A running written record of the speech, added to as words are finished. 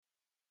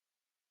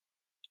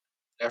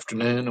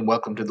Afternoon, and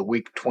welcome to the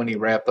Week 20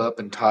 wrap up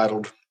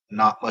entitled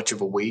Not Much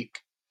of a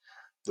Week.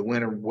 The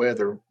winter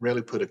weather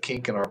really put a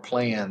kink in our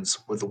plans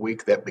with a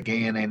week that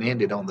began and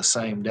ended on the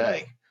same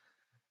day.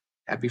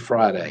 Happy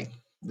Friday.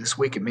 This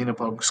week at Mena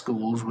Public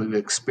Schools, we've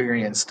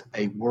experienced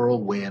a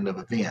whirlwind of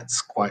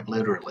events, quite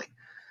literally.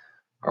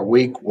 Our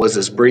week was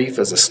as brief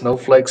as a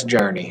snowflake's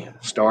journey,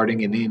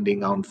 starting and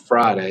ending on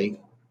Friday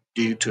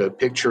due to a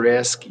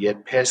picturesque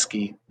yet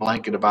pesky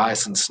blanket of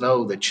ice and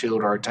snow that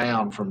chilled our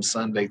town from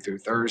Sunday through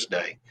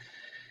Thursday.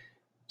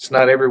 It's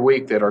not every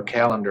week that our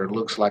calendar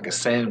looks like a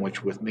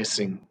sandwich with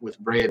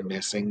bread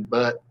missing,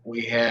 but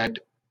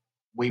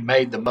we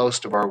made the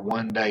most of our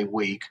 1 day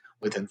week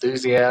with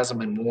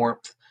enthusiasm and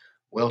warmth,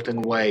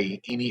 welting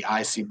away any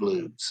icy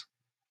blues.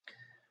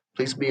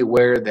 Please be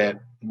aware that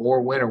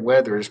more winter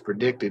weather is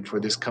predicted for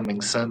this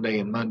coming Sunday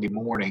and Monday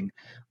morning,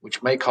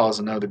 which may cause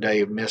another day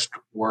of missed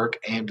work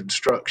and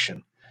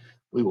instruction.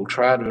 We will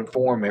try to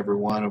inform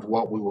everyone of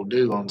what we will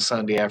do on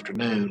Sunday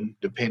afternoon,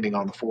 depending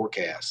on the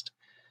forecast.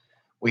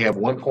 We have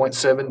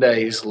 1.7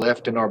 days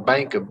left in our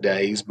bank of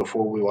days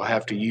before we will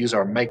have to use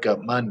our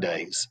makeup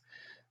Mondays.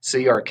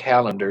 See our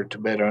calendar to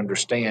better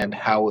understand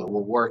how it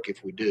will work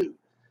if we do.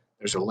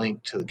 There's a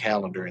link to the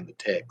calendar in the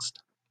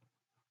text.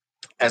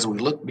 As we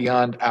look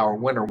beyond our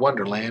winter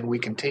wonderland, we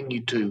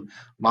continue to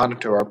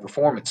monitor our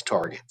performance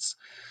targets.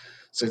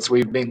 Since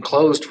we've been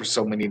closed for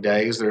so many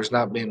days, there's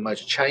not been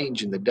much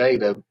change in the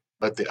data,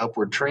 but the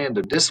upward trend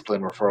of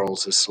discipline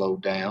referrals has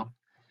slowed down.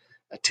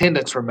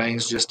 Attendance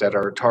remains just at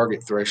our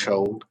target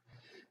threshold,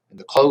 and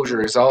the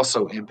closure has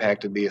also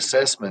impacted the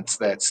assessments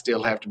that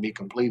still have to be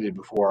completed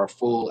before our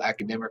full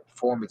academic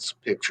performance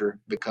picture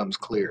becomes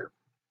clear.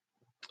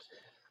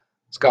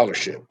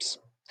 Scholarships.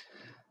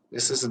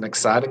 This is an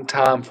exciting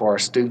time for our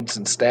students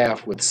and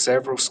staff with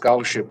several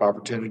scholarship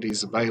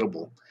opportunities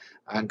available.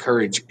 I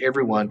encourage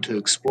everyone to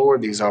explore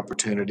these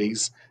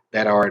opportunities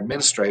that our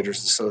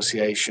Administrators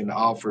Association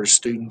offers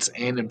students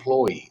and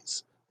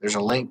employees. There's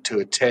a link to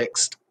a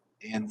text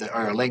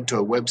or a link to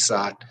a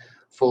website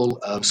full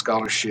of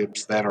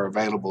scholarships that are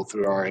available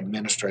through our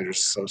Administrators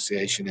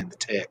Association in the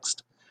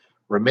text.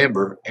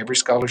 Remember, every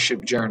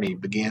scholarship journey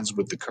begins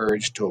with the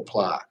courage to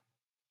apply.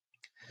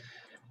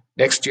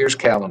 Next year's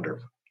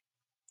calendar.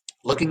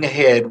 Looking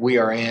ahead, we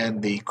are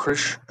in the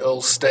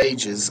crucial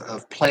stages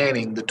of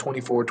planning the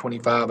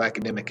 24-25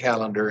 academic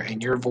calendar,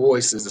 and your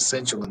voice is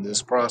essential in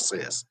this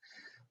process.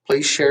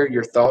 Please share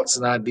your thoughts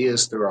and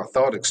ideas through our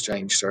thought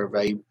exchange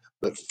survey,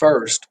 but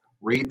first,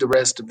 read the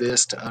rest of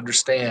this to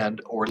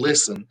understand or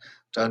listen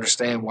to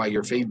understand why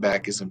your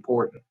feedback is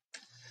important.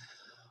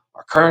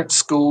 Our current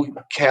school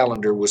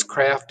calendar was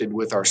crafted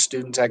with our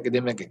students'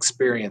 academic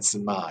experience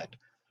in mind.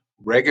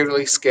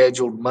 Regularly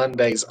scheduled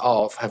Mondays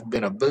off have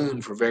been a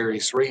boon for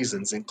various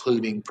reasons,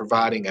 including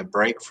providing a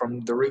break from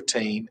the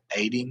routine,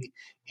 aiding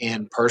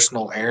in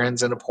personal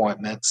errands and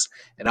appointments,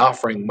 and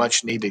offering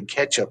much needed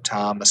catch up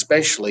time,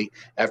 especially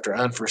after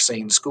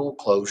unforeseen school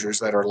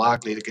closures that are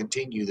likely to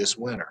continue this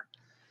winter.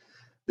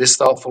 This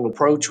thoughtful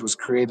approach was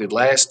created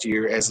last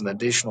year as an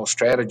additional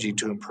strategy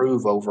to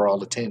improve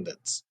overall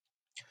attendance.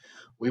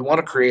 We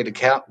want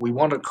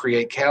to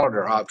create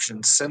calendar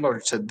options similar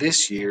to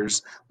this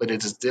year's, but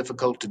it is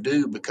difficult to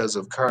do because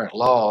of current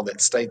law that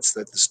states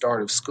that the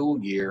start of the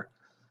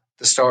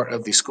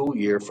school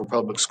year for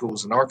public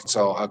schools in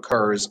Arkansas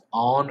occurs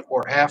on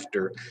or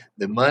after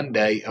the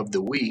Monday of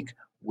the week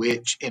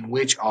in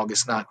which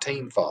August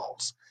 19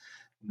 falls,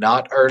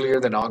 not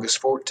earlier than August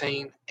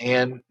 14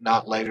 and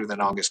not later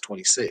than August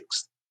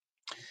 26th.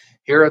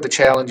 Here are the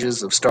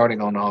challenges of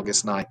starting on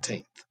August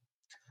 19th.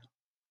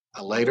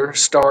 A later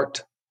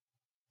start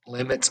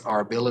limits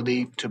our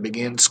ability to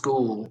begin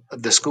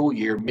the school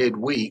year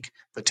midweek,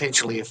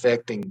 potentially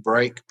affecting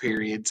break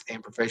periods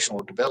and professional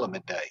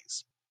development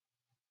days.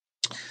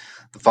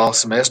 The fall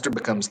semester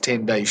becomes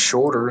 10 days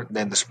shorter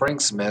than the spring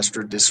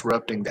semester,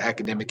 disrupting the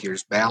academic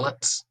year's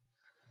balance.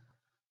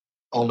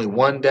 Only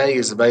 1 day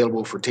is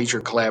available for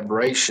teacher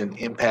collaboration,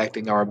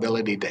 impacting our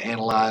ability to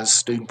analyze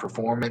student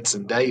performance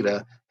and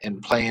data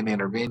and plan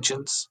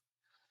interventions.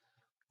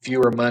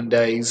 Fewer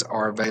Mondays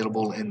are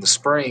available in the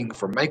spring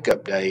for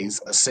makeup days,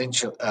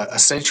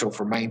 essential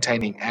for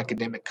maintaining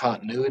academic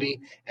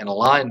continuity and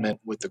alignment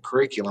with the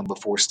curriculum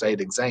before state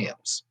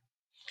exams.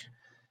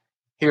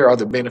 Here are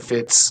the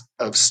benefits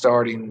of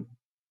starting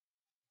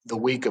the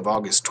week of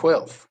August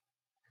 12th.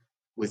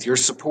 With your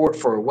support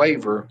for a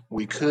waiver,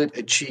 we could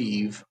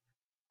achieve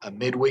a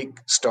midweek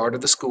start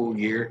of the school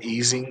year,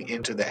 easing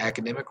into the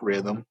academic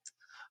rhythm,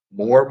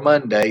 more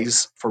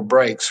Mondays for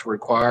breaks,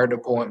 required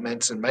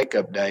appointments, and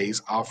makeup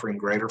days, offering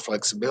greater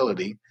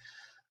flexibility,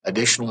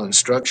 additional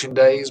instruction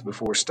days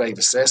before state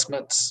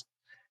assessments,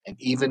 an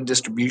even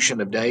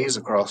distribution of days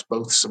across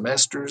both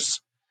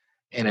semesters,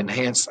 and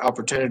enhanced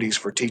opportunities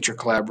for teacher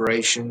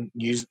collaboration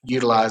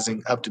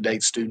utilizing up to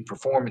date student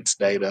performance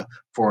data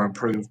for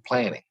improved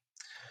planning.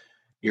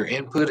 Your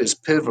input is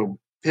pivotal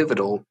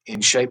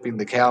in shaping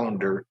the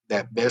calendar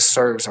that best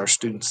serves our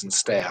students and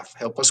staff.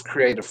 Help us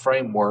create a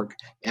framework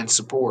and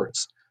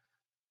supports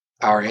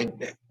our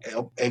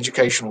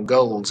educational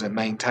goals and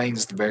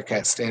maintains the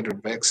Bearcat standard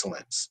of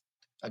excellence.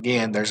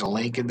 Again, there's a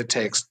link in the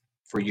text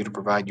for you to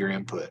provide your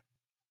input.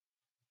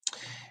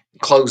 In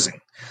closing,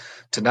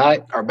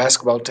 tonight our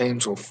basketball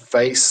teams will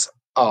face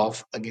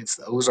off against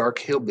the Ozark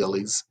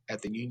Hillbillies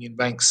at the Union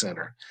Bank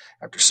Center.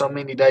 After so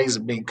many days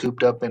of being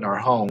cooped up in our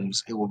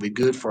homes, it will be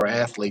good for our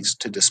athletes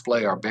to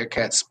display our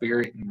Bearcat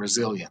spirit and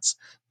resilience.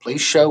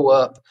 Please show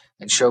up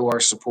and show our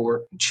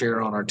support and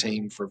cheer on our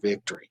team for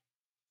victory.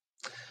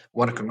 I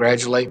want to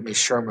congratulate Ms.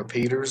 Sherma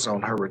Peters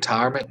on her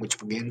retirement, which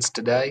begins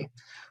today.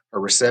 Her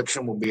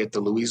reception will be at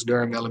the Louise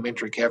Durham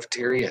Elementary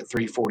Cafeteria at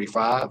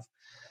 3:45.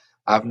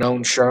 I've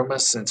known Sherma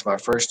since my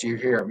first year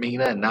here at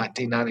MENA in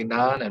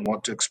 1999 and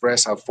want to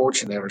express how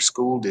fortunate our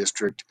school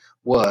district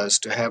was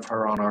to have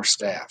her on our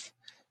staff.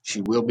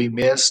 She will be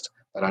missed,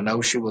 but I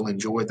know she will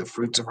enjoy the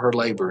fruits of her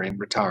labor in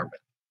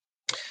retirement.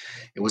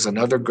 It was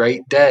another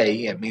great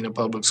day at MENA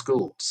Public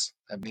Schools.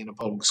 At MENA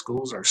Public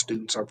Schools, our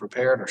students are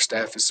prepared, our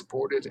staff is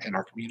supported, and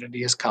our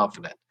community is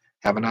confident.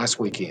 Have a nice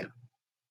weekend.